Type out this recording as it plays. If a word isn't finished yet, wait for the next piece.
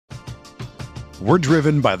We're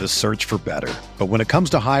driven by the search for better. But when it comes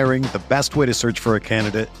to hiring, the best way to search for a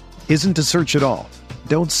candidate isn't to search at all.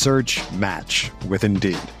 Don't search, match with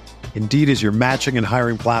Indeed. Indeed is your matching and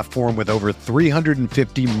hiring platform with over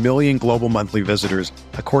 350 million global monthly visitors,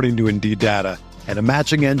 according to Indeed data, and a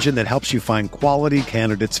matching engine that helps you find quality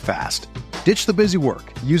candidates fast. Ditch the busy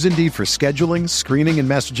work. Use Indeed for scheduling, screening, and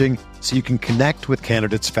messaging so you can connect with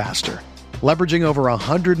candidates faster. Leveraging over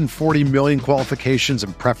 140 million qualifications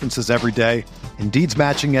and preferences every day, Indeed's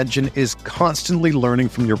matching engine is constantly learning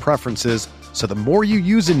from your preferences, so the more you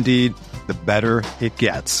use Indeed, the better it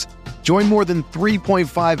gets. Join more than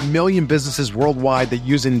 3.5 million businesses worldwide that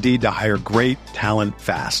use Indeed to hire great talent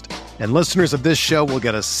fast. And listeners of this show will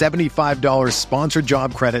get a $75 sponsored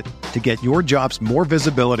job credit to get your jobs more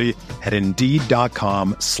visibility at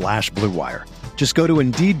Indeed.com/Blue Wire. Just go to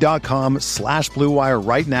Indeed.com/Blue Wire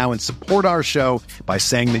right now and support our show by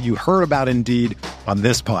saying that you heard about Indeed on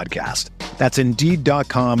this podcast. That's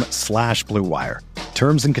Indeed.com/Blue Wire.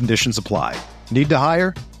 Terms and conditions apply. Need to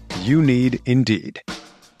hire? You need Indeed.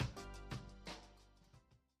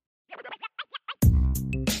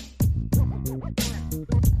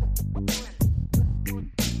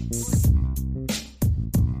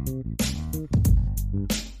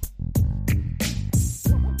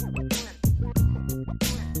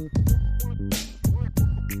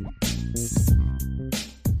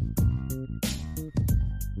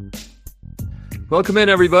 Welcome in,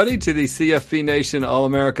 everybody, to the CFB Nation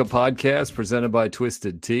All-America podcast presented by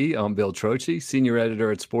Twisted Tea. I'm Bill Trocchi, senior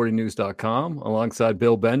editor at sportingnews.com, alongside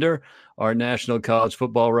Bill Bender, our national college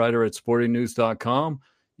football writer at sportingnews.com.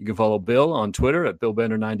 You can follow Bill on Twitter at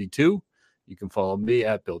BillBender92. You can follow me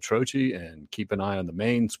at Bill Trocchi and keep an eye on the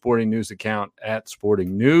main Sporting News account at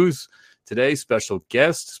Sporting News. Today's special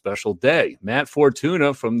guest, special day, Matt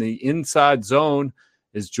Fortuna from the Inside Zone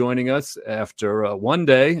is joining us after one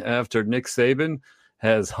day after Nick Saban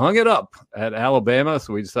has hung it up at Alabama.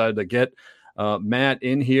 So we decided to get Matt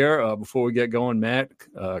in here before we get going. Matt,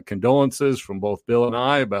 condolences from both Bill and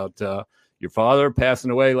I about your father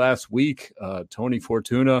passing away last week. Tony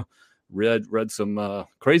Fortuna, read some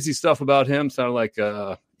crazy stuff about him. Sounded like,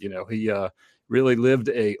 he really lived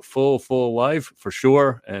a full life for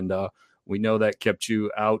sure. And we know that kept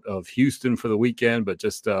you out of Houston for the weekend, but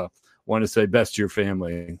just want to say best to your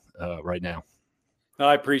family right now. No,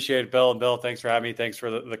 I appreciate it, Bill. And Bill, thanks for having me. Thanks for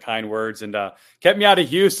the kind words, and kept me out of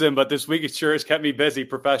Houston, but this week it sure has kept me busy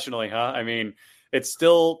professionally, huh? I mean, it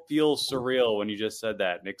still feels surreal when you just said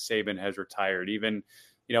that. Nick Saban has retired. Even,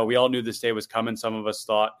 we all knew this day was coming. Some of us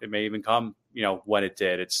thought it may even come, when it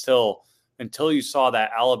did. It's still, until you saw that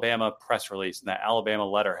Alabama press release and that Alabama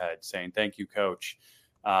letterhead saying, "Thank you, coach."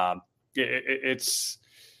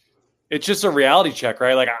 It's just a reality check,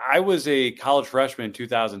 right? Like, I was a college freshman in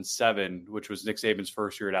 2007, which was Nick Saban's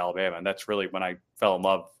first year at Alabama. And that's really when I fell in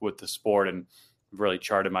love with the sport and really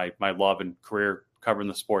charted my love and career covering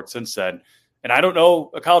the sport since then. And I don't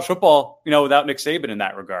know a college football, without Nick Saban in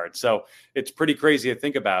that regard. So it's pretty crazy to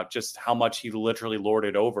think about just how much he literally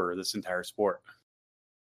lorded over this entire sport.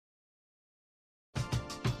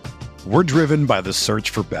 We're driven by the search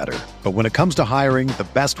for better. But when it comes to hiring, the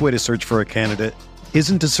best way to search for a candidate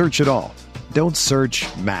isn't to search at all. Don't search,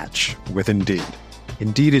 match with Indeed.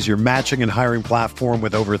 Indeed is your matching and hiring platform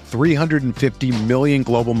with over 350 million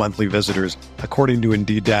global monthly visitors, according to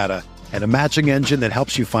Indeed data, and a matching engine that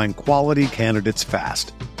helps you find quality candidates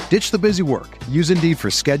fast. Ditch the busy work. Use Indeed for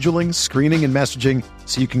scheduling, screening, and messaging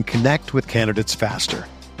so you can connect with candidates faster.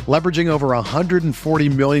 Leveraging over 140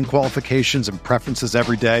 million qualifications and preferences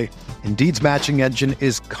every day, Indeed's matching engine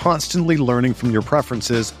is constantly learning from your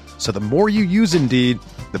preferences, so the more you use Indeed,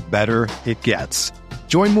 the better it gets.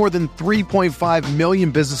 Join more than 3.5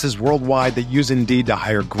 million businesses worldwide that use Indeed to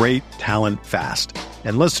hire great talent fast.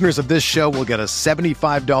 And listeners of this show will get a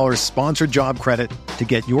 $75 sponsored job credit to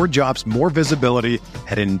get your jobs more visibility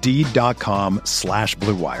at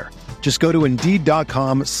Indeed.com/Blue Wire. Just go to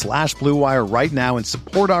Indeed.com/Blue Wire right now and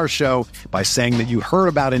support our show by saying that you heard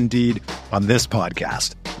about Indeed on this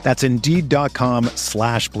podcast. That's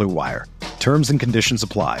Indeed.com/Blue Wire. Terms and conditions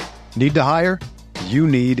apply. Need to hire? You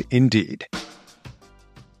need Indeed.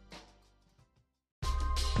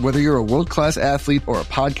 Whether you're a world-class athlete or a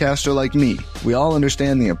podcaster like me, we all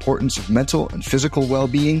understand the importance of mental and physical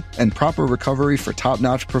well-being and proper recovery for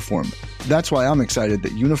top-notch performance. That's why I'm excited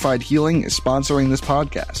that Unified Healing is sponsoring this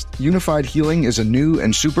podcast. Unified Healing is a new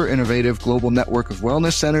and super innovative global network of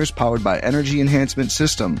wellness centers powered by Energy Enhancement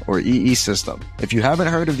System, or EE System. If you haven't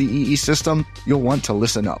heard of the EE System, you'll want to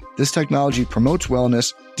listen up. This technology promotes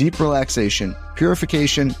wellness, deep relaxation,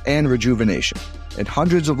 purification, and rejuvenation. In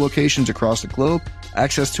hundreds of locations across the globe,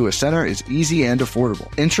 Access to a center is easy and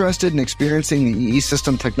affordable. Interested in experiencing the EE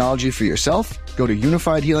system technology for yourself? Go to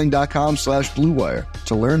unifydhealing.com/bluewire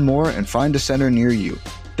to learn more and find a center near you.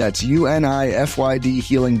 That's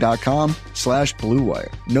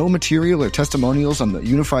unifydhealing.com/bluewire. No material or testimonials on the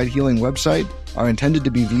Unified Healing website are intended to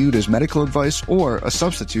be viewed as medical advice or a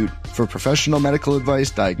substitute for professional medical advice,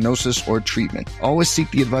 diagnosis, or treatment. Always seek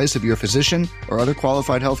the advice of your physician or other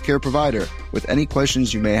qualified healthcare provider with any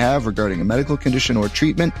questions you may have regarding a medical condition or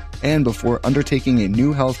treatment and before undertaking a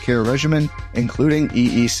new healthcare regimen, including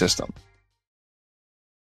EE system.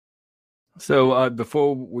 So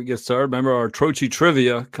before we get started, remember our Troche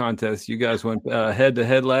Trivia contest. You guys went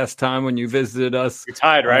head-to-head last time when you visited us. You're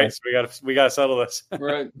tied, right? So we got to settle this.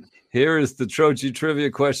 Right. Here is the Troche Trivia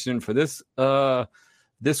question for this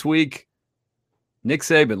week. Nick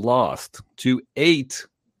Saban lost to 8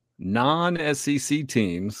 non-SEC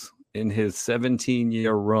teams in his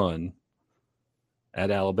 17-year run at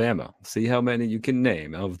Alabama. See how many you can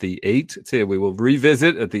name of the 8. See, we will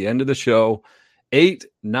revisit at the end of the show. 8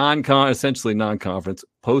 essentially non-conference,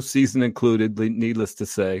 postseason included, needless to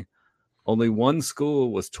say. Only one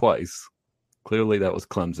school was twice. Clearly that was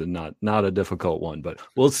Clemson, not a difficult one. But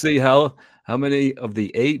we'll see how many of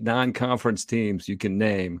the 8 non-conference teams you can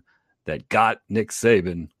name that got Nick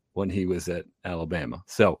Saban when he was at Alabama.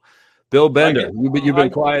 So, Bill Bender, you've been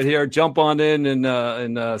quiet here. Jump on in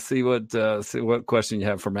and see what question you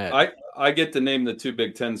have for Matt. I get to name the 2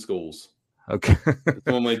 Big Ten schools. Okay.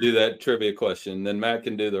 When we do that trivia question, then Matt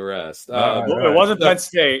can do the rest. It wasn't Penn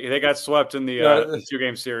State. They got swept in the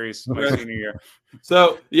 2-game series my senior year.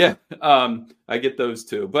 So, yeah, I get those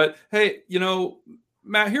 2. But, hey,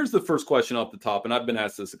 Matt, here's the first question off the top, and I've been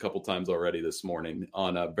asked this a couple times already this morning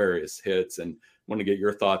on various hits, and want to get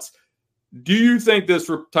your thoughts. Do you think this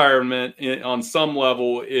retirement on some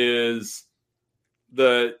level is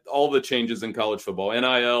all the changes in college football,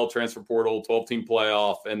 NIL, transfer portal, 12-team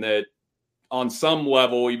playoff, and that on some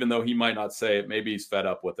level, even though he might not say it, maybe he's fed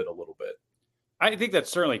up with it a little bit? I think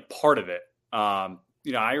that's certainly part of it.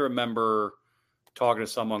 I remember talking to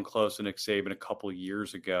someone close to Nick Saban a couple of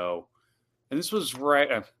years ago, and this was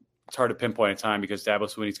right. It's hard to pinpoint a time because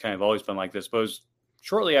Dabo Swinney's kind of always been like this, but it was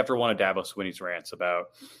shortly after one of Dabo Swinney's rants about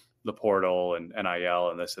the portal and NIL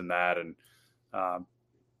and this and that. And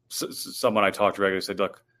someone I talked to regularly said,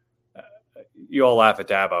 look, you all laugh at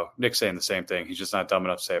Dabo. Nick's saying the same thing. He's just not dumb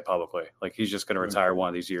enough to say it publicly. Like, he's just going to retire one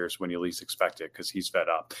of these years when you least expect it because he's fed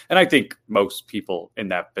up. And I think most people in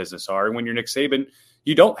that business are. And when you're Nick Saban,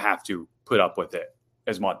 you don't have to put up with it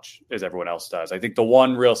as much as everyone else does. I think the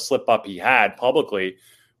one real slip up he had publicly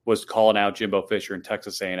was calling out Jimbo Fisher and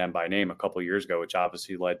Texas A&M by name a couple of years ago, which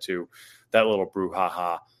obviously led to that little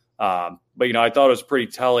brouhaha. But, I thought it was pretty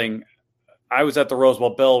telling. I was at the Rose Bowl.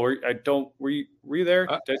 Bill, were you there?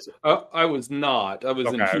 I was not. I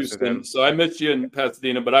was in Houston. So I missed you in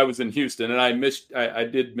Pasadena, but I was in Houston, and I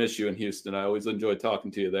did miss you in Houston. I always enjoyed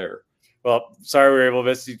talking to you there. Well, sorry we were able to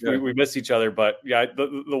miss we missed each other, but yeah,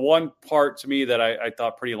 the one part to me that I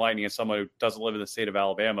thought pretty enlightening as someone who doesn't live in the state of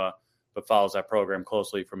Alabama but follows that program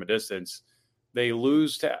closely from a distance, they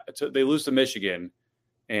lose to Michigan,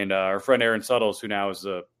 and our friend Aaron Suttles, who now is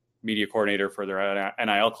the media coordinator for their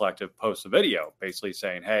NIL collective, posts a video basically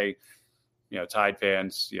saying, hey, Tide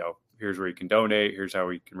fans, here's where you can donate. Here's how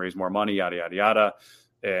we can raise more money, yada, yada, yada.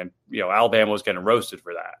 And, Alabama was getting roasted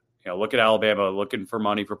for that. Look at Alabama looking for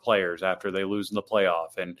money for players after they lose in the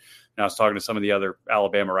playoff. And I was talking to some of the other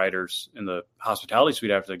Alabama writers in the hospitality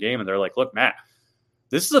suite after the game, and they're like, look, Matt,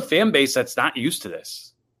 this is a fan base that's not used to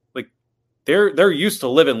this. Like, they're used to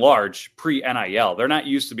living large pre-NIL. They're not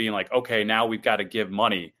used to being like, okay, now we've got to give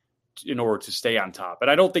money in order to stay on top. And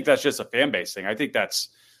I don't think that's just a fan base thing. I think that's,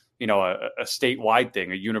 a statewide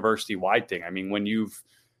thing, a university-wide thing. I mean, when you've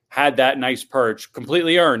had that nice perch,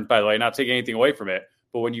 completely earned, by the way, not taking anything away from it,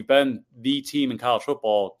 but when you've been the team in college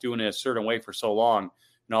football doing it a certain way for so long,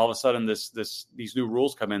 and all of a sudden these new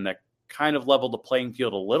rules come in that kind of level the playing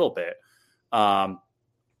field a little bit,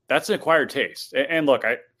 that's an acquired taste. And look,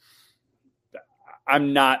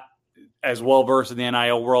 I'm not as well versed in the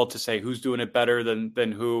NIL world to say who's doing it better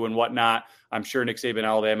than who and whatnot. I'm sure Nick Saban,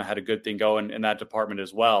 Alabama, had a good thing going in that department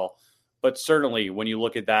as well. But certainly when you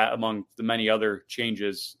look at that among the many other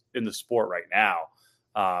changes in the sport right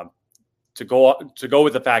now, to go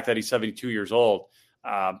with the fact that he's 72 years old,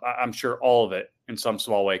 I'm sure all of it in some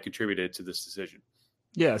small way contributed to this decision.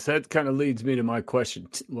 Yes, that kind of leads me to my question.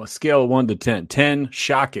 Well, scale of 1 to 10. 10,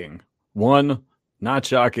 shocking. 1, not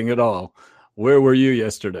shocking at all. Where were you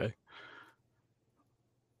yesterday?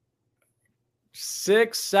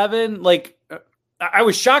 6, 7. Like, I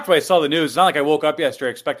was shocked when I saw the news. It's not like I woke up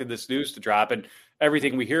yesterday expected this news to drop. And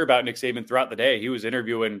everything we hear about Nick Saban throughout the day, he was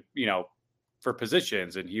interviewing, for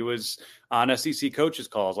positions, and he was on SEC coaches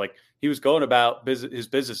calls. Like, he was going about his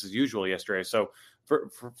business as usual yesterday. So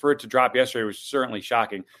for it to drop yesterday was certainly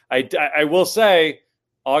shocking. I will say,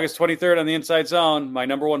 August 23rd on the Inside Zone, my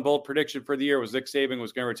number one bold prediction for the year was Nick Saban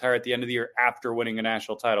was going to retire at the end of the year after winning a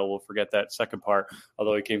national title. We'll forget that second part,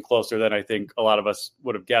 although he came closer than I think a lot of us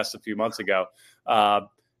would have guessed a few months ago.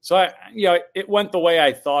 So it went the way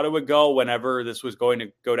I thought it would go whenever this was going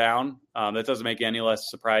to go down. That doesn't make it any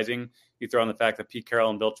less surprising. You throw in the fact that Pete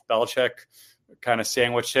Carroll and Bill Belichick kind of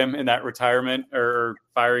sandwiched him in that retirement or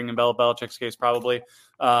firing in Bill Belichick's case, probably.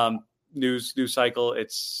 News cycle.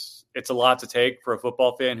 It's a lot to take for a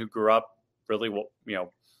football fan who grew up really,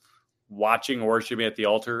 watching or worshiping at the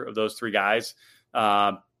altar of those three guys.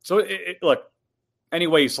 So look, any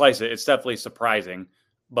way you slice it, it's definitely surprising,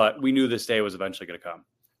 but we knew this day was eventually going to come.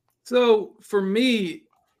 So for me,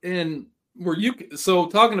 talking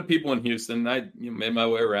to people in Houston, I made my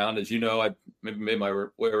way around. As you know, I made my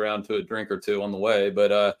way around to a drink or two on the way.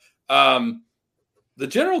 But the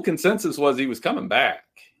general consensus was he was coming back.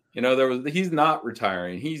 He's not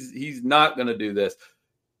retiring. He's not going to do this.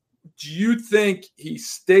 Do you think he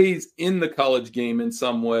stays in the college game in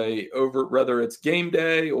some way, over whether it's game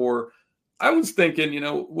day or? I was thinking,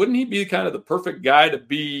 wouldn't he be kind of the perfect guy to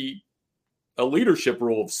be a leadership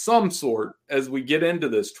role of some sort as we get into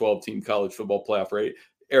this 12-team college football playoff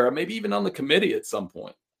era, maybe even on the committee at some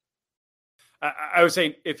point? I would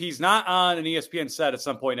say if he's not on an ESPN set at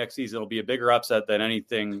some point next season, it'll be a bigger upset than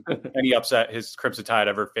any upset his Crimson Tide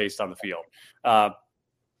ever faced on the field.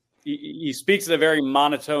 He speaks in a very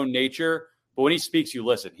monotone nature, but when he speaks, you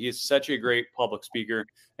listen. He is such a great public speaker,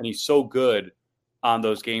 and he's so good on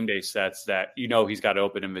those game day sets that he's got an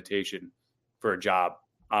open invitation for a job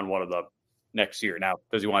on one of them next year. Now,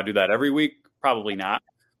 does he want to do that every week? Probably not.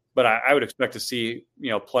 But I would expect to see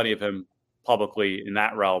plenty of him publicly in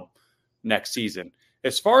that realm next season.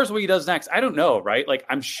 As far as what he does next, I don't know, right? Like,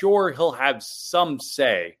 I'm sure he'll have some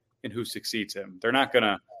say in who succeeds him. They're not going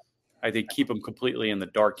to, I think, keep him completely in the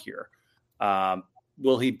dark here.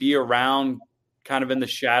 Will he be around kind of in the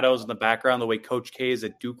shadows in the background the way Coach K is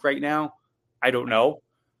at Duke right now? I don't know.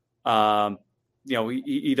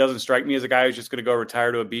 He doesn't strike me as a guy who's just going to go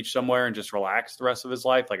retire to a beach somewhere and just relax the rest of his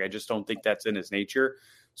life. Like, I just don't think that's in his nature.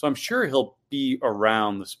 So I'm sure he'll be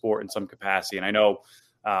around the sport in some capacity. And I know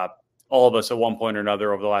all of us at one point or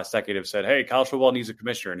another over the last decade have said, hey, college football needs a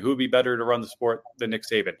commissioner, and who would be better to run the sport than Nick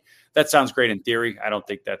Saban? That sounds great in theory. I don't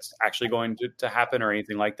think that's actually going to happen or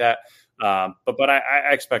anything like that. But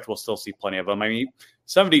I expect we'll still see plenty of them. I mean,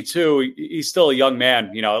 72, he's still a young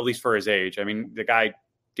man, at least for his age. I mean, the guy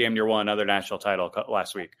damn near won another national title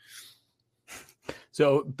last week.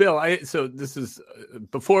 So, Bill, so this is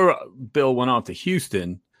before Bill went off to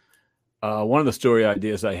Houston. One of the story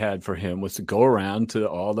ideas I had for him was to go around to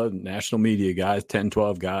all the national media guys, 10,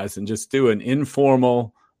 12 guys, and just do an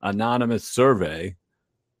informal, anonymous survey.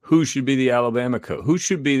 Who should be the Alabama coach? Who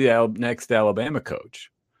should be the next Alabama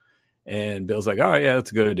coach? And Bill's like, all right, yeah,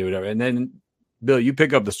 that's a good idea, whatever. And then, Bill, you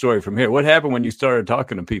pick up the story from here. What happened when you started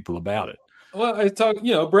talking to people about it? Well, I talked,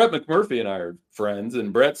 Brett McMurphy and I are friends,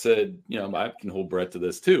 and Brett said, I can hold Brett to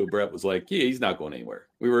this too. Brett was like, yeah, he's not going anywhere.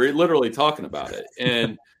 We were literally talking about it.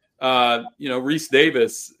 And Reese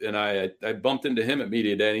Davis and I bumped into him at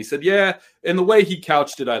media day, and he said, yeah. And the way he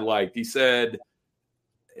couched it, I liked. He said,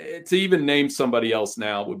 to even name somebody else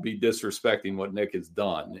now would be disrespecting what Nick has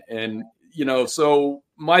done. And, so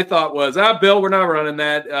my thought was, Bill, we're not running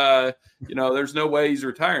that. There's no way he's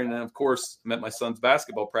retiring. And of course, I'm at my son's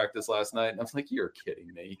basketball practice last night, and I was like, you're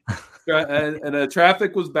kidding me. And the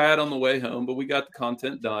traffic was bad on the way home, but we got the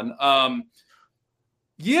content done.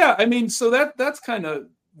 So that's kind of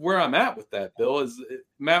where I'm at with that, Bill. Is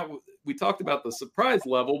Matt, we talked about the surprise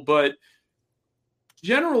level, but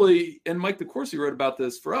generally, and Mike DeCourcy wrote about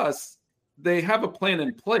this for us, they have a plan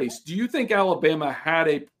in place. Do you think Alabama had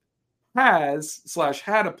a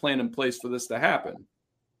plan in place for this to happen?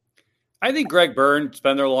 I think Greg Byrne's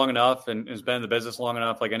been there long enough and has been in the business long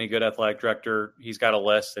enough. Like any good athletic director, he's got a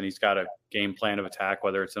list and he's got a game plan of attack,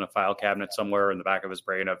 whether it's in a file cabinet somewhere or in the back of his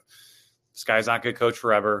brain of, this guy's not going to coach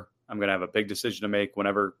forever. I'm going to have a big decision to make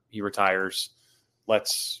whenever he retires.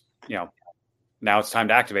 Let's, now it's time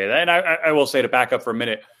to activate it. And I will say, to back up for a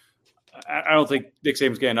minute, I don't think Nick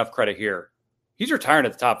Saban's getting enough credit here. He's retiring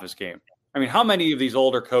at the top of his game. I mean, how many of these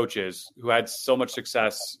older coaches who had so much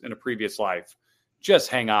success in a previous life just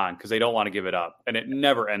hang on because they don't want to give it up? And it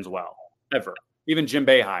never ends well, ever. Even Jim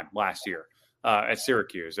Boeheim last year at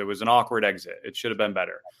Syracuse. It was an awkward exit. It should have been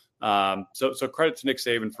better. So credit to Nick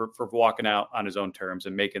Saban for walking out on his own terms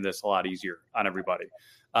and making this a lot easier on everybody.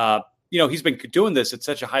 he's been doing this at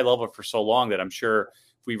such a high level for so long that I'm sure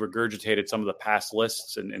if we regurgitated some of the past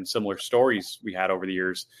lists and similar stories we had over the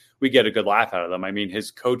years, we get a good laugh out of them. I mean,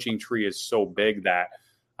 his coaching tree is so big that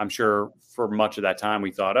I'm sure for much of that time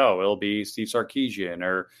we thought, oh, it'll be Steve Sarkisian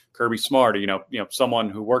or Kirby Smart, or, someone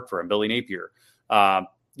who worked for him, Billy Napier.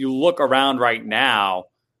 You look around right now,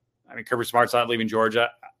 I mean, Kirby Smart's not leaving Georgia.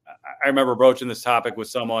 I remember broaching this topic with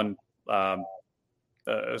someone, a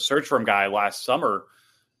search firm guy last summer,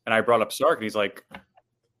 and I brought up Sark, and he's like,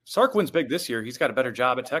 Sark wins big this year. He's got a better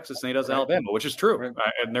job at Texas than he does at Alabama, which is true. Right.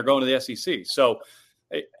 And they're going to the SEC. So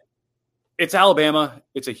it's Alabama.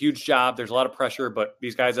 It's a huge job. There's a lot of pressure, but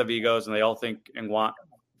these guys have egos, and they all think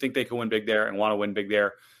they can win big there and want to win big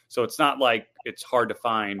there. So it's not like it's hard to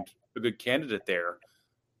find a good candidate there.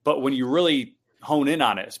 But when you really hone in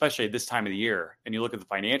on it, especially at this time of the year, and you look at the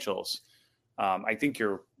financials, I think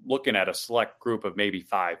you're looking at a select group of maybe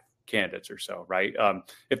 5 candidates or so, right?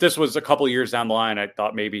 If this was a couple of years down the line, I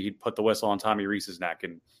thought maybe he'd put the whistle on Tommy Rees's neck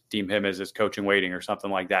and deem him as his coach in waiting or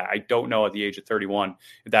something like that. I don't know at the age of 31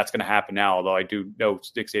 if that's going to happen now, although I do know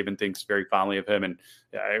Nick Saban thinks very fondly of him, and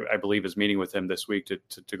I believe is meeting with him this week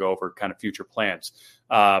to go over kind of future plans.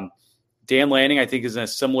 Dan Lanning, I think, is in a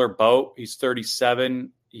similar boat. He's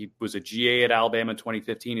 37. He was a GA at Alabama in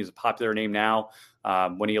 2015. He's a popular name now.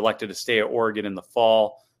 When he elected to stay at Oregon in the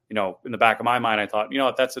fall, in the back of my mind, I thought,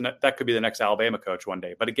 that could be the next Alabama coach one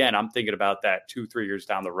day. But again, I'm thinking about that 2-3 years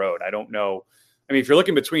down the road. I don't know. I mean, if you're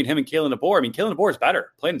looking between him and Kalen DeBoer, Kalen DeBoer is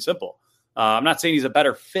better, plain and simple. I'm not saying he's a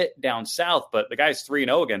better fit down south, but the guy's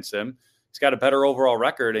 3-0 against him. He's got a better overall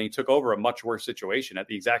record, and he took over a much worse situation at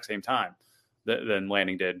the exact same time than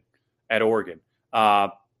Lanning did at Oregon.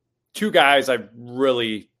 2 guys I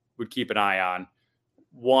really would keep an eye on.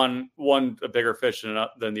 One a bigger fish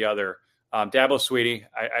than the other. Dabo Swinney,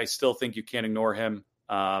 I still think you can't ignore him.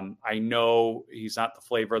 I know he's not the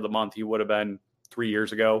flavor of the month he would have been 3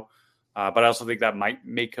 years ago, but I also think that might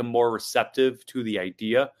make him more receptive to the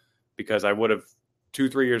idea, because I would have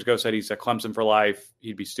 2-3 years ago said he's at Clemson for life.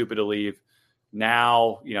 He'd be stupid to leave.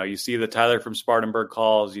 Now, you see the Tyler from Spartanburg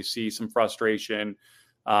calls, you see some frustration.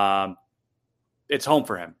 It's home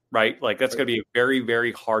for him, right? Like, that's going to be a very,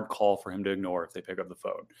 very hard call for him to ignore if they pick up the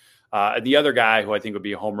phone. And the other guy who I think would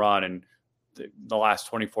be a home run, and the last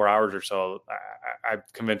 24 hours or so, I've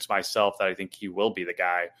convinced myself that I think he will be the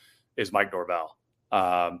guy, is Mike Norvell.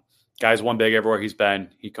 Guy's won big everywhere he's been.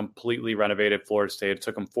 He completely renovated Florida State. It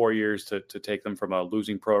took him 4 years to take them from a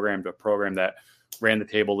losing program to a program that ran the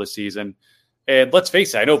table this season. And let's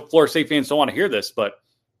face it, I know Florida State fans don't want to hear this, but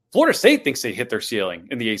Florida State thinks they hit their ceiling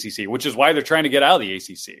in the ACC, which is why they're trying to get out of the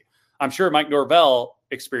ACC. I'm sure Mike Norvell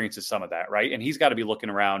experiences some of that, right? And he's got to be looking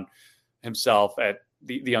around himself at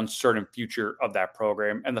the uncertain future of that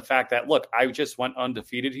program. And the fact that, look, I just went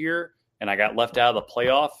undefeated here and I got left out of the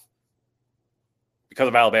playoff because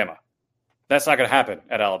of Alabama. That's not going to happen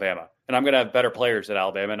at Alabama. And I'm going to have better players at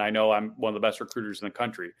Alabama. And I know I'm one of the best recruiters in the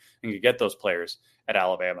country and can get those players at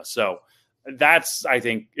Alabama. So that's, I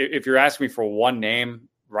think, if you're asking me for one name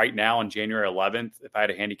right now on January 11th, if I had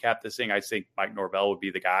to handicap this thing, I think Mike Norvell would be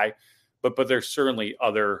the guy. But there's certainly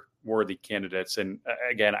other worthy candidates. And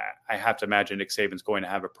again, I have to imagine Nick Saban's going to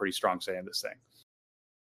have a pretty strong say in this thing.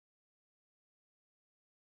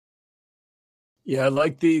 Yeah, I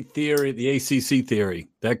like the theory, the ACC theory.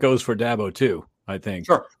 That goes for Dabo too, I think.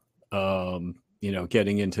 Sure.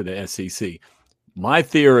 Getting into the SEC. My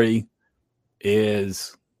theory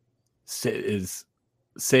is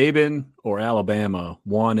Saban or Alabama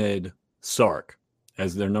wanted Sark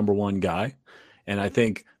as their number one guy. And I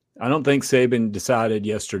don't think Saban decided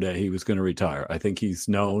yesterday he was going to retire. I think he's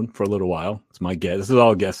known for a little while. It's my guess. This is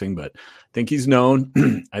all guessing, but I think he's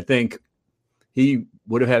known. I think he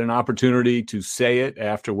would have had an opportunity to say it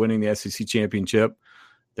after winning the SEC championship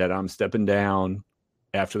that I'm stepping down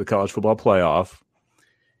after the college football playoff.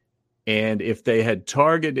 And if they had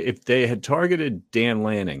targeted Dan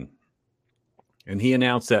Lanning, and he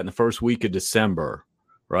announced that in the first week of December,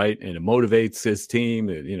 right? And it motivates his team,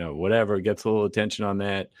 whatever, gets a little attention on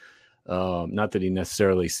that. Not that he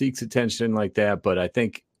necessarily seeks attention like that, but I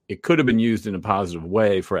think it could have been used in a positive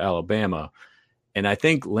way for Alabama. And I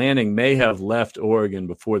think Lanning may have left Oregon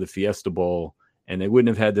before the Fiesta Bowl, and they wouldn't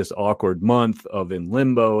have had this awkward month of in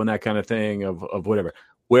limbo and that kind of thing of whatever.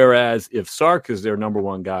 Whereas if Sark is their number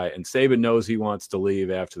one guy and Saban knows he wants to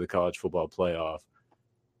leave after the college football playoff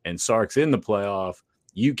and Sark's in the playoff,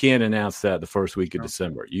 you can't announce that the first week of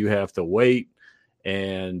December. You have to wait.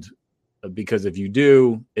 And because if you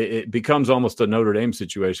do, it becomes almost a Notre Dame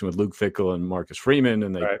situation with Luke Fickell and Marcus Freeman,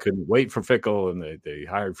 and they couldn't wait for Fickell, and they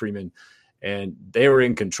hired Freeman, and they were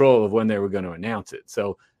in control of when they were going to announce it.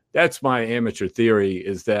 So that's my amateur theory,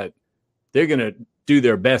 is that they're going to do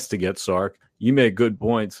their best to get Sark. You make good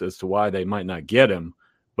points as to why they might not get him,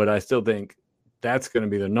 but I still think that's going to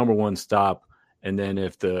be the number one stop. And then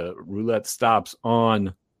if the roulette stops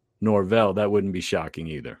on Norvell, that wouldn't be shocking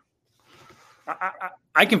either.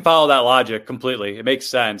 I can follow that logic completely. It makes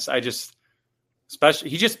sense. Especially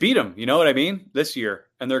he just beat him, you know what I mean, this year,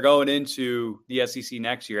 and they're going into the SEC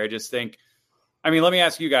next year. I just think, let me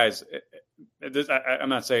ask you guys. I'm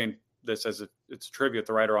not saying this as it's trivia,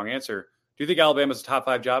 the right or wrong answer. Do you think Alabama's a top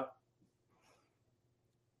 5 job?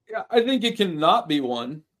 Yeah, I think it can not be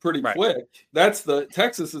one pretty quick. That's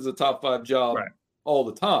Texas is a top 5 job all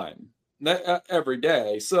the time, every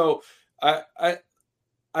day. So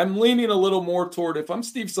I'm leaning a little more toward, if I'm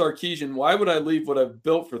Steve Sarkisian, why would I leave what I've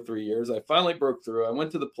built for 3 years? I finally broke through. I went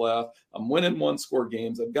to the playoff. I'm winning 1-score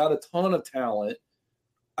games. I've got a ton of talent.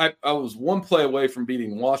 I was one play away from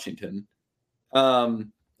beating Washington.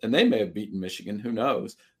 And they may have beaten Michigan. Who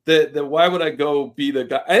knows? Why would I go be the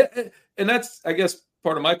guy? And that's, I guess,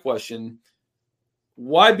 part of my question.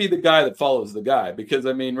 Why be the guy that follows the guy? Because,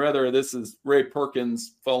 whether this is Ray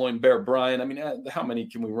Perkins following Bear Bryant, how many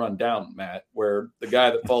can we run down, Matt, where the guy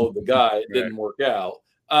that followed the guy didn't work out?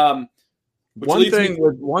 One thing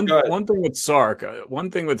with Sark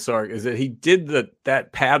is that he did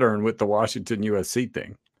that pattern with the Washington USC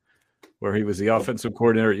thing, where he was the offensive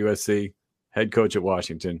coordinator at USC, head coach at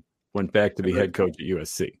Washington, went back to be head coach at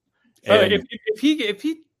USC. And if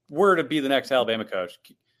he were to be the next Alabama coach,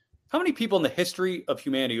 how many people in the history of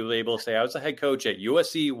humanity will be able to say, I was the head coach at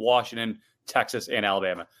USC, Washington, Texas, and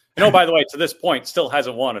Alabama? By the way, to this point, still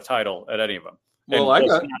hasn't won a title at any of them. Well, I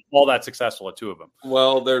got all that successful at 2 of them.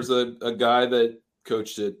 Well, there's a guy that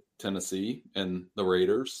coached at Tennessee and the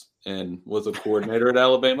Raiders and was a coordinator at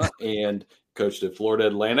Alabama and coached at Florida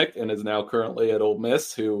Atlantic and is now currently at Ole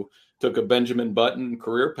Miss, who took a Benjamin Button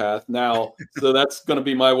career path now. So that's going to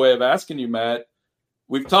be my way of asking you, Matt.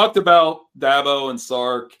 We've talked about Dabo and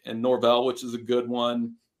Sark and Norvell, which is a good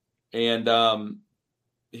one. And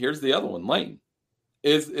here's the other one, Lane.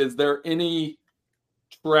 Is there any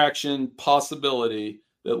traction possibility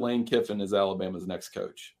that Lane Kiffin is Alabama's next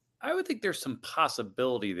coach? I would think there's some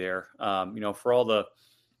possibility there, for all the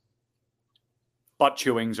butt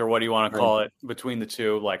chewings or what do you want to call it between the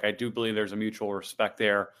two. Like, I do believe there's a mutual respect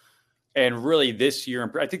there. And really this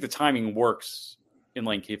year, I think the timing works in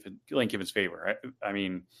Lane Kiffin's favor.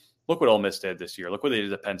 Look what Ole Miss did this year. Look what they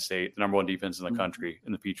did at Penn State, the number 1 defense in the country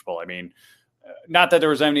in the Peach Bowl. Not that there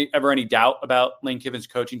was ever any doubt about Lane Kiffin's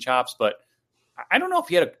coaching chops, but I don't know if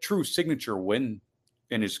he had a true signature win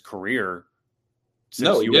in his career since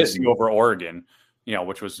USC over Oregon,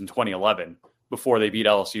 which was in 2011 before they beat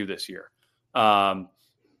LSU this year. The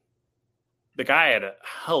guy had a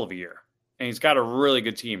hell of a year, and he's got a really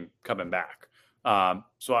good team coming back.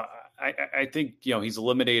 So I think, he's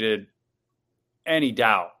eliminated any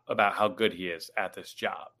doubt about how good he is at this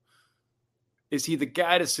job. Is he the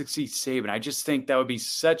guy to succeed Saban? I just think that would be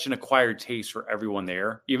such an acquired taste for everyone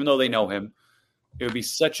there, even though they know him. It would be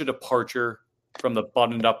such a departure from the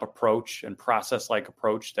buttoned up approach and process-like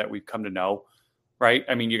approach that we've come to know, right?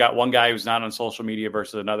 You got one guy who's not on social media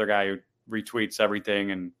versus another guy who retweets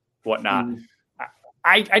everything and whatnot.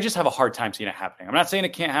 I just have a hard time seeing it happening. I'm not saying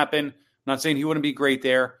it can't happen. I'm not saying he wouldn't be great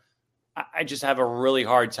there. I just have a really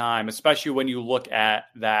hard time, especially when you look at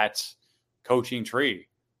that coaching tree,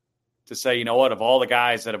 to say, you know what, of all the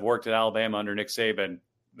guys that have worked at Alabama under Nick Saban,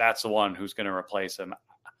 that's the one who's going to replace him.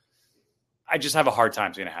 I just have a hard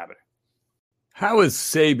time seeing it happening. How is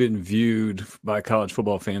Saban viewed by college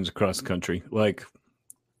football fans across the country? Like,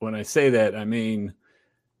 when I say that,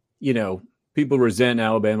 people resent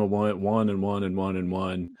Alabama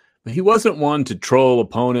won, but he wasn't one to troll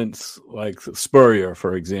opponents like Spurrier,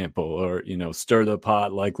 for example, or, stir the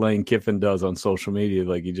pot like Lane Kiffin does on social media,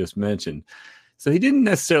 like you just mentioned. So he didn't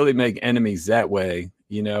necessarily make enemies that way.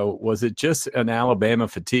 Was it just an Alabama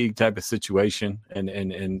fatigue type of situation?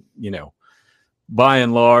 And by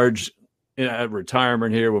and large, at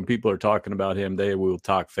retirement here, when people are talking about him, they will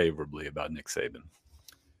talk favorably about Nick Saban.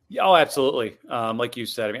 Yeah, oh, absolutely. Like you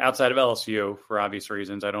said, outside of LSU, for obvious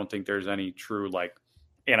reasons, I don't think there's any true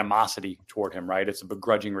animosity toward him, right? It's a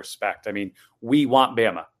begrudging respect. We want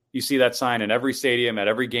Bama. You see that sign in every stadium, at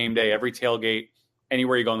every game day, every tailgate,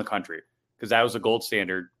 anywhere you go in the country, because that was a gold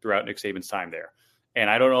standard throughout Nick Saban's time there. And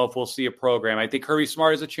I don't know if we'll see a program. I think Kirby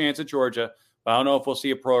Smart has a chance at Georgia, but I don't know if we'll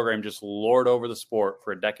see a program just lord over the sport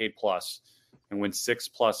for a decade plus and win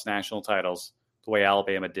 6+ national titles the way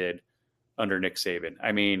Alabama did under Nick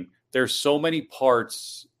Saban. There's so many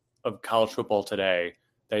parts of college football today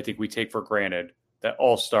that I think we take for granted that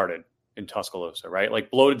all started in Tuscaloosa, right?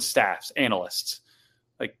 Like bloated staffs, analysts.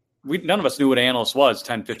 Like none of us knew what an analyst was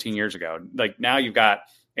 10, 15 years ago. Like now you've got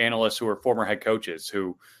analysts who are former head coaches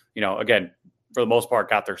who, again, for the most part,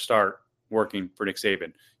 got their start working for Nick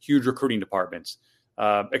Saban. Huge recruiting departments,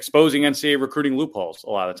 exposing NCAA recruiting loopholes a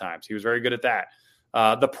lot of the times. He was very good at that.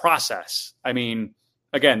 The process. I mean,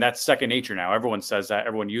 again, that's second nature now. Everyone says that.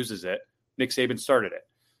 Everyone uses it. Nick Saban started it.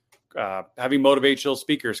 Having motivational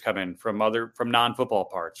speakers come in from non-football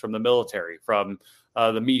parts, from the military, from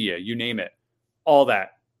the media, you name it. All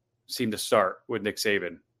that seemed to start with Nick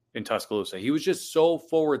Saban in Tuscaloosa. He was just so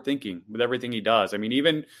forward thinking with everything he does. I mean,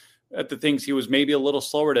 even at the things he was maybe a little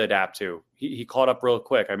slower to adapt to, he caught up real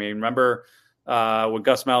quick. I mean, remember when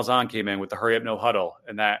Gus Malzahn came in with the hurry up, no huddle,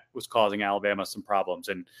 and that was causing Alabama some problems.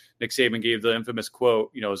 And Nick Saban gave the infamous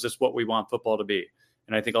quote, is this what we want football to be?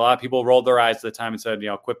 And I think a lot of people rolled their eyes at the time and said,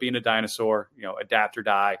 quit being a dinosaur, adapt or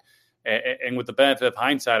die. And with the benefit of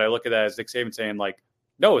hindsight, I look at that as Nick Saban saying, like,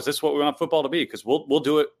 no, is this what we want football to be? Because we'll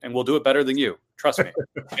do it, and we'll do it better than you. Trust me.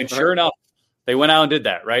 And sure enough, they went out and did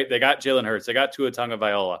that, right? They got Jalen Hurts. They got Tua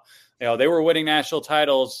Tagovailoa. They were winning national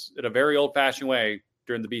titles in a very old-fashioned way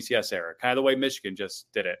during the BCS era, kind of the way Michigan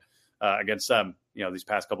just did it against them, these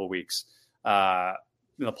past couple of weeks.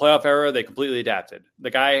 In the playoff era, they completely adapted.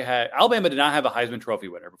 Alabama did not have a Heisman Trophy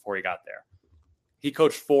winner before he got there. He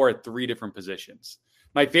coached 4 at 3 different positions.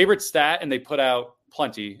 My favorite stat, and they put out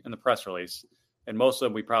plenty in the press release, and most of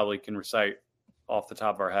them we probably can recite off the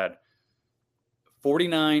top of our head.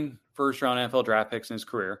 49 first-round NFL draft picks in his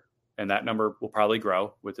career, and that number will probably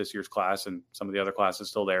grow with this year's class and some of the other classes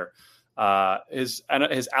still there. His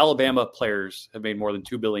Alabama players have made more than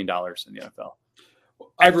 $2 billion in the NFL.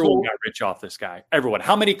 Everyone got rich off this guy. Everyone.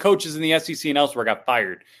 How many coaches in the SEC and elsewhere got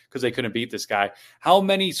fired because they couldn't beat this guy? How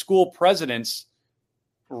many school presidents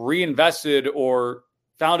reinvested or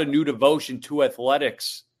found a new devotion to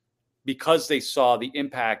athletics because they saw the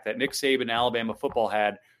impact that Nick Saban and Alabama football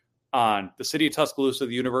had on the city of Tuscaloosa,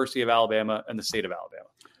 the University of Alabama, and the state of Alabama?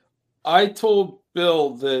 I told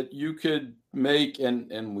Bill that you could make,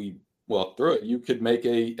 and we walked through it, you could make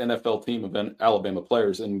a NFL team of Alabama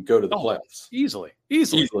players and go to the playoffs. Easily.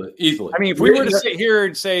 I mean, if we were to sit here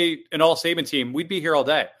and say an all Saban team, we'd be here all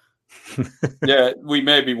day. Yeah, we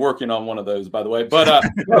may be working on one of those, by the way. But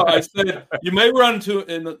no, I said you may run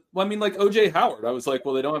into, like O.J. Howard. I was like,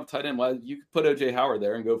 well, they don't have a tight end. Well, you could put O.J. Howard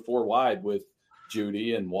there and go 4 wide with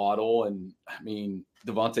Judy and Waddle and,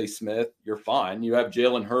 Devontae Smith. You're fine. You have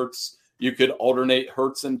Jalen Hurts. You could alternate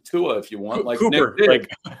Hurts and Tua if you want, like Cooper, Nick did.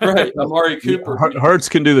 Right, Amari Cooper. Hurts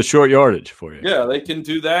can do the short yardage for you. Yeah, they can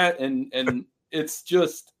do that, and it's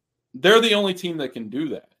just they're the only team that can do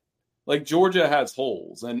that. Like Georgia has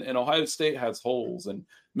holes, and Ohio State has holes, and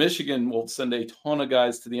Michigan will send a ton of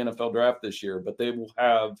guys to the NFL draft this year, but they will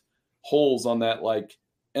have holes on that like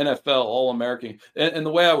NFL All-American. And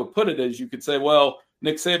the way I would put it is you could say, well,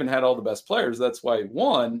 Nick Saban had all the best players. That's why he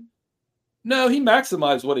won. No, he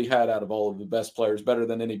maximized what he had out of all of the best players better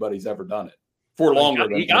than anybody's ever done it for longer.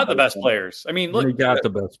 He got the best players. I mean, look, he got the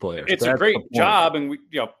best players. It's a great job, and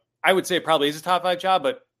I would say it probably is a top 5 job,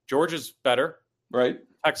 but Georgia's better, right?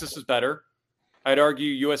 Texas is better. I'd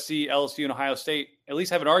argue USC, LSU, and Ohio State at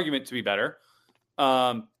least have an argument to be better.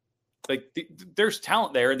 There's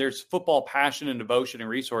talent there, and there's football passion and devotion and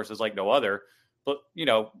resources like no other. But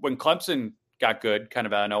when Clemson got good, kind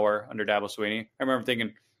of out of nowhere under Dabo Swinney, I remember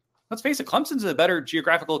thinking, let's face it, Clemson's a better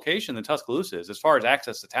geographical location than Tuscaloosa is as far as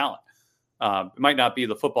access to talent. It might not be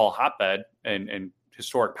the football hotbed and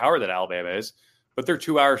historic power that Alabama is, but they're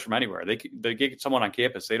 2 hours from anywhere. They get someone on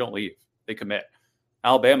campus, they don't leave, they commit.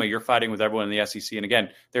 Alabama, you're fighting with everyone in the SEC, and again,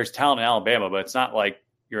 there's talent in Alabama, but it's not like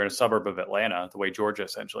you're in a suburb of Atlanta the way Georgia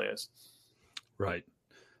essentially is. Right.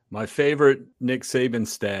 My favorite Nick Saban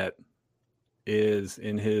stat is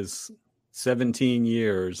in his 17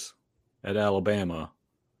 years at Alabama,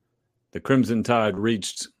 the Crimson Tide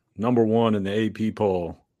reached number 1 in the AP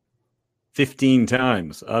poll 15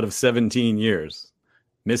 times out of 17 years.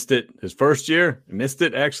 Missed it his first year, missed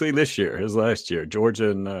it actually this year, his last year. Georgia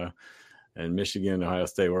and Michigan, Ohio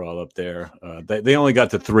State were all up there. They only got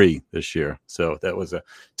to 3 this year. So that was a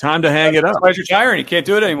time to hang it up. That's why you're retiring. You can't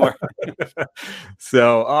do it anymore.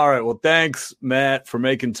 So, all right. Well, thanks, Matt, for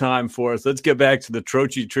making time for us. Let's get back to the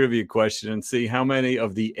Trocchi trivia question and see how many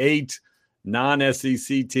of the 8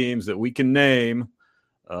 non-SEC teams that we can name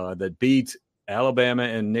that beat Alabama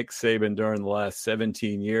and Nick Saban during the last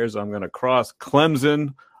 17 years. I'm going to cross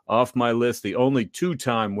Clemson off my list, the only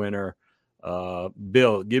 2-time winner.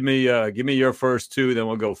 Bill, give me your first 2, then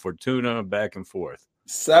we'll go Fortuna back and forth.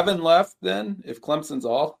 7 left then, if Clemson's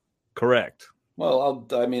off? Correct. Well,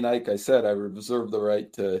 like I said, I reserve the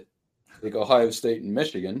right to take Ohio State and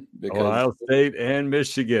Michigan. Ohio State and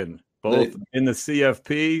Michigan. Both in the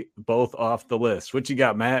CFP, both off the list. What you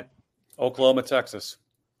got, Matt? Oklahoma, Texas.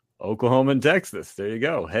 Oklahoma and Texas. There you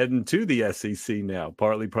go. Heading to the SEC now,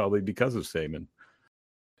 partly probably because of Saban.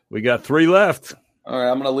 We got 3 left. All right,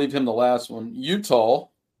 I'm going to leave him the last one. Utah.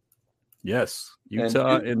 Yes,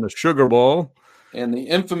 Utah in the Sugar Bowl. And the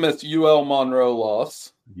infamous UL Monroe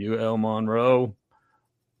loss. UL Monroe.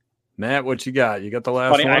 Matt, what you got? You got the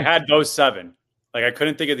last one? I had those 7. Like, I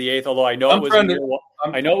couldn't think of the 8th, although I know it was in year 1.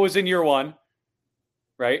 I know it was in year 1,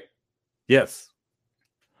 right? Yes.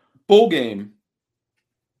 Bowl game.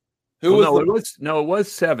 It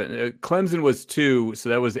was 7. Clemson was 2, so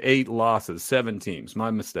that was 8 losses, 7 teams.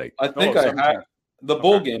 My mistake. I think I had the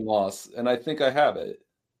bowl game loss, and I think I have it.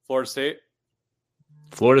 Florida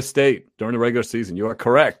State during the regular season. You are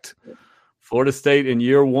correct. Florida State in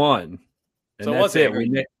year 1. And so that's it. We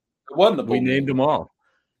named them all.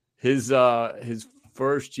 His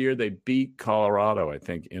first year they beat Colorado, I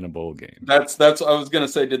think, in a bowl game. That's I was going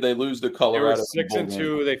to say. Did they lose to Colorado? They were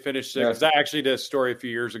 6-2. They finished 6. Yeah. I actually did a story a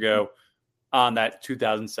few years ago on that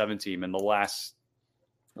 2007 team and the last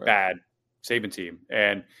bad Saban team,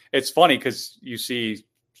 and it's funny because you see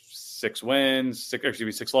 6 wins,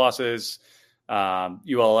 6 losses,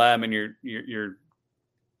 ULM, and you're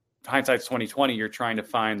hindsight's 2020. You're trying to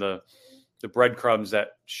find the breadcrumbs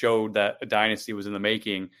that showed that a dynasty was in the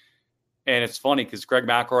making. And it's funny because Greg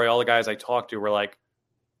McElroy, all the guys I talked to were like,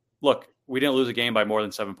 look, we didn't lose a game by more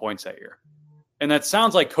than 7 points that year. And that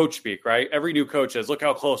sounds like coach speak, right? Every new coach says, look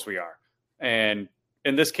how close we are. And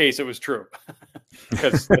in this case, it was true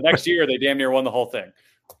because the next year they damn near won the whole thing.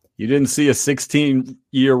 You didn't see a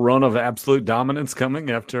 16-year run of absolute dominance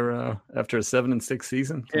coming after a 7-6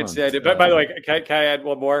 season? But by the way, can I add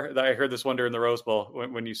one more? I heard this one during the Rose Bowl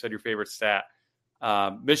when you said your favorite stat.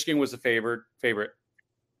 Michigan was the favorite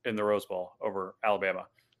in the Rose Bowl over Alabama.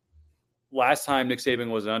 Last time Nick Saban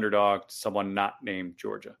was an underdog to someone not named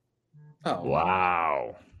Georgia. Oh,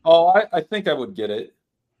 wow. Oh, I think I would get it.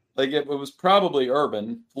 Like it was probably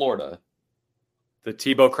Urban, Florida. The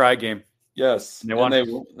Tebow Cry game. Yes.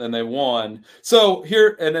 And they won. So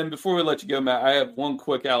here, and then before we let you go, Matt, I have one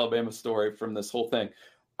quick Alabama story from this whole thing.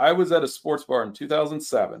 I was at a sports bar in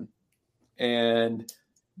 2007, and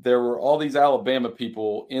there were all these Alabama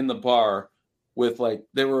people in the bar with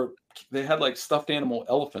they had like stuffed animal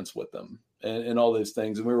elephants with them and all these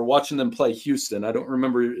things. And we were watching them play Houston. I don't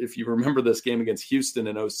remember if you remember this game against Houston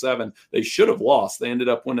in 2007. They should have lost. They ended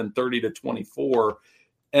up winning 30-24.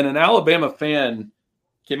 And an Alabama fan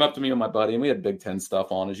came up to me and my buddy, and we had Big Ten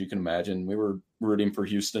stuff on, as you can imagine. We were rooting for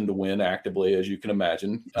Houston to win actively, as you can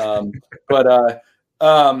imagine. But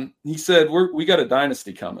he said, we got a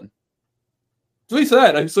dynasty coming. So he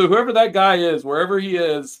said, so whoever that guy is, wherever he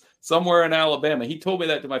is, somewhere in Alabama, he told me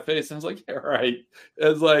that to my face. And I was like, yeah, right. I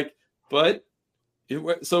was like,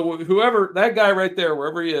 so whoever that guy right there,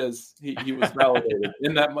 wherever he is, he was validated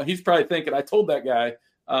in that. He's probably thinking I told that guy,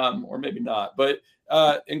 or maybe not, but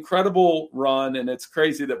incredible run. And it's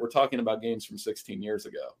crazy that we're talking about games from 16 years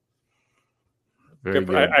ago. Very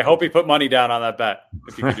good. I hope he put money down on that bet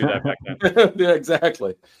if you could do that back then. Yeah,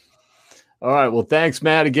 exactly. All right. Well, thanks,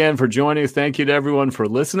 Matt, again for joining us. Thank you to everyone for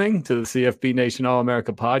listening to the CFB Nation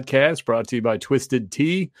All-America podcast, brought to you by Twisted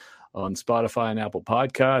Tea on Spotify and Apple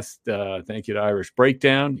Podcasts. Thank you to Irish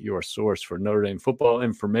Breakdown, your source for Notre Dame football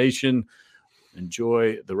information.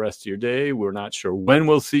 Enjoy the rest of your day. We're not sure when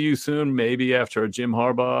we'll see you soon, maybe after a Jim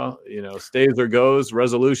Harbaugh, stays or goes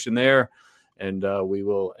resolution there. And we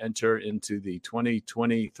will enter into the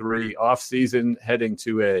 2023 offseason, heading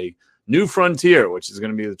to a new frontier, which is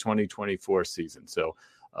going to be the 2024 season. So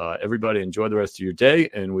everybody enjoy the rest of your day,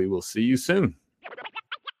 and we will see you soon.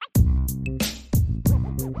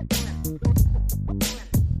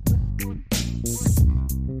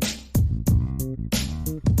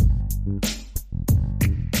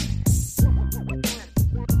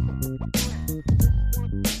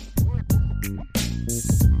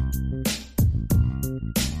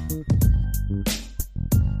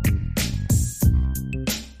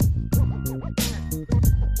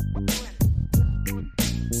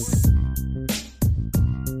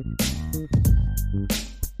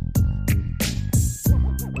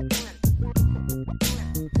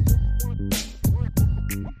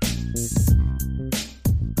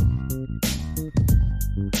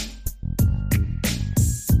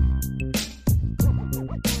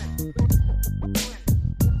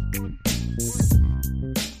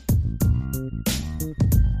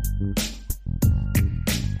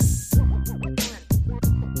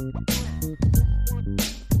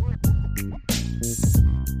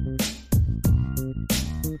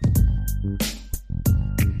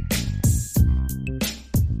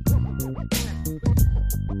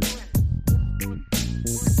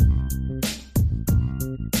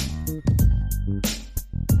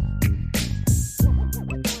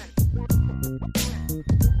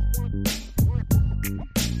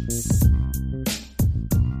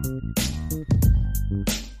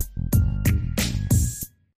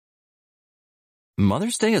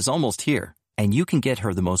 Mother's Day is almost here, and you can get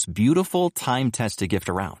her the most beautiful time-tested gift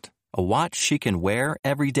around. A watch she can wear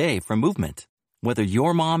every day from Movement. Whether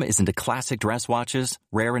your mom is into classic dress watches,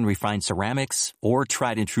 rare and refined ceramics, or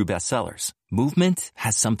tried and true bestsellers, Movement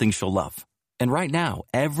has something she'll love. And right now,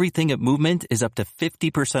 everything at Movement is up to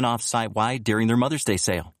 50% off site-wide during their Mother's Day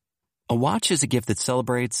sale. A watch is a gift that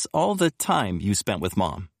celebrates all the time you spent with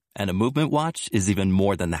mom. And a Movement watch is even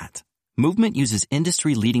more than that. Movement uses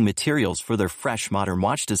industry-leading materials for their fresh modern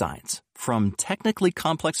watch designs, from technically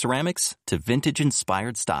complex ceramics to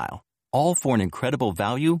vintage-inspired style. All for an incredible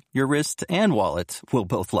value your wrist and wallet will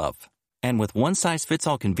both love. And with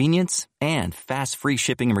one-size-fits-all convenience and fast free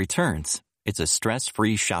shipping and returns, it's a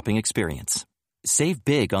stress-free shopping experience. Save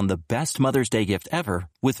big on the best Mother's Day gift ever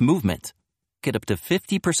with Movement. Get up to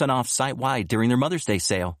 50% off site-wide during their Mother's Day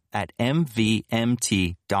sale at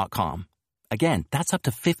mvmt.com. Again, that's up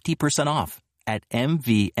to 50% off at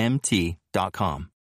mvmt.com.